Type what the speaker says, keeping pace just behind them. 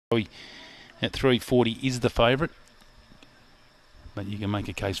At 340 is the favourite, but you can make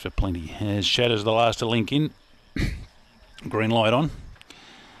a case for plenty. As Shadow's the last to link in. Green light on.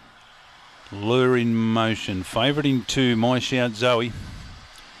 Lure in motion. Favourite in 2, My Shout Zoe.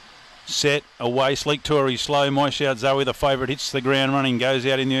 Set, away, Sleek Tory slow, My Shout Zoe, the favourite, hits the ground running, goes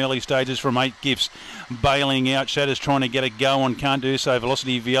out in the early stages from 8 Gifts, bailing out, Shadow's trying to get a go on, can't do so,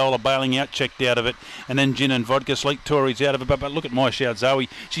 Velocity Viola bailing out, checked out of it, and then Gin and Vodka, Sleek Tory's out of it, but look at My Shout Zoe,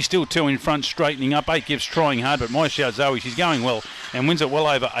 she's still 2 in front, straightening up, 8 Gifts trying hard, but My Shout Zoe, she's going well, and wins it well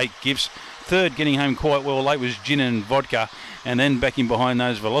over 8 Gifts. Third, getting home quite well late, was Gin and Vodka, and then back in behind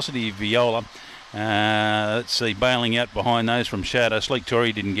those, Velocity Viola. Let's see, bailing out behind those from Shadow. Sleek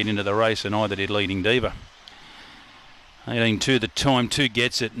Tory didn't get into the race, and either did Leading Diva. 18-2 the time, 2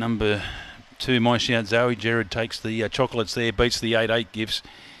 gets it. Number 2, My Shout Zoe. Jared takes the chocolates there, beats the 8 Gifts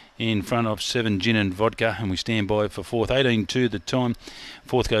in front of 7 Gin and Vodka, and we stand by for 4th. 18-2 the time.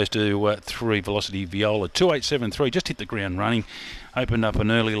 4th goes to 3 Velocity Viola. 2-8-7-3, just hit the ground running. Opened up an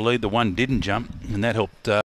early lead. The 1 didn't jump, and that helped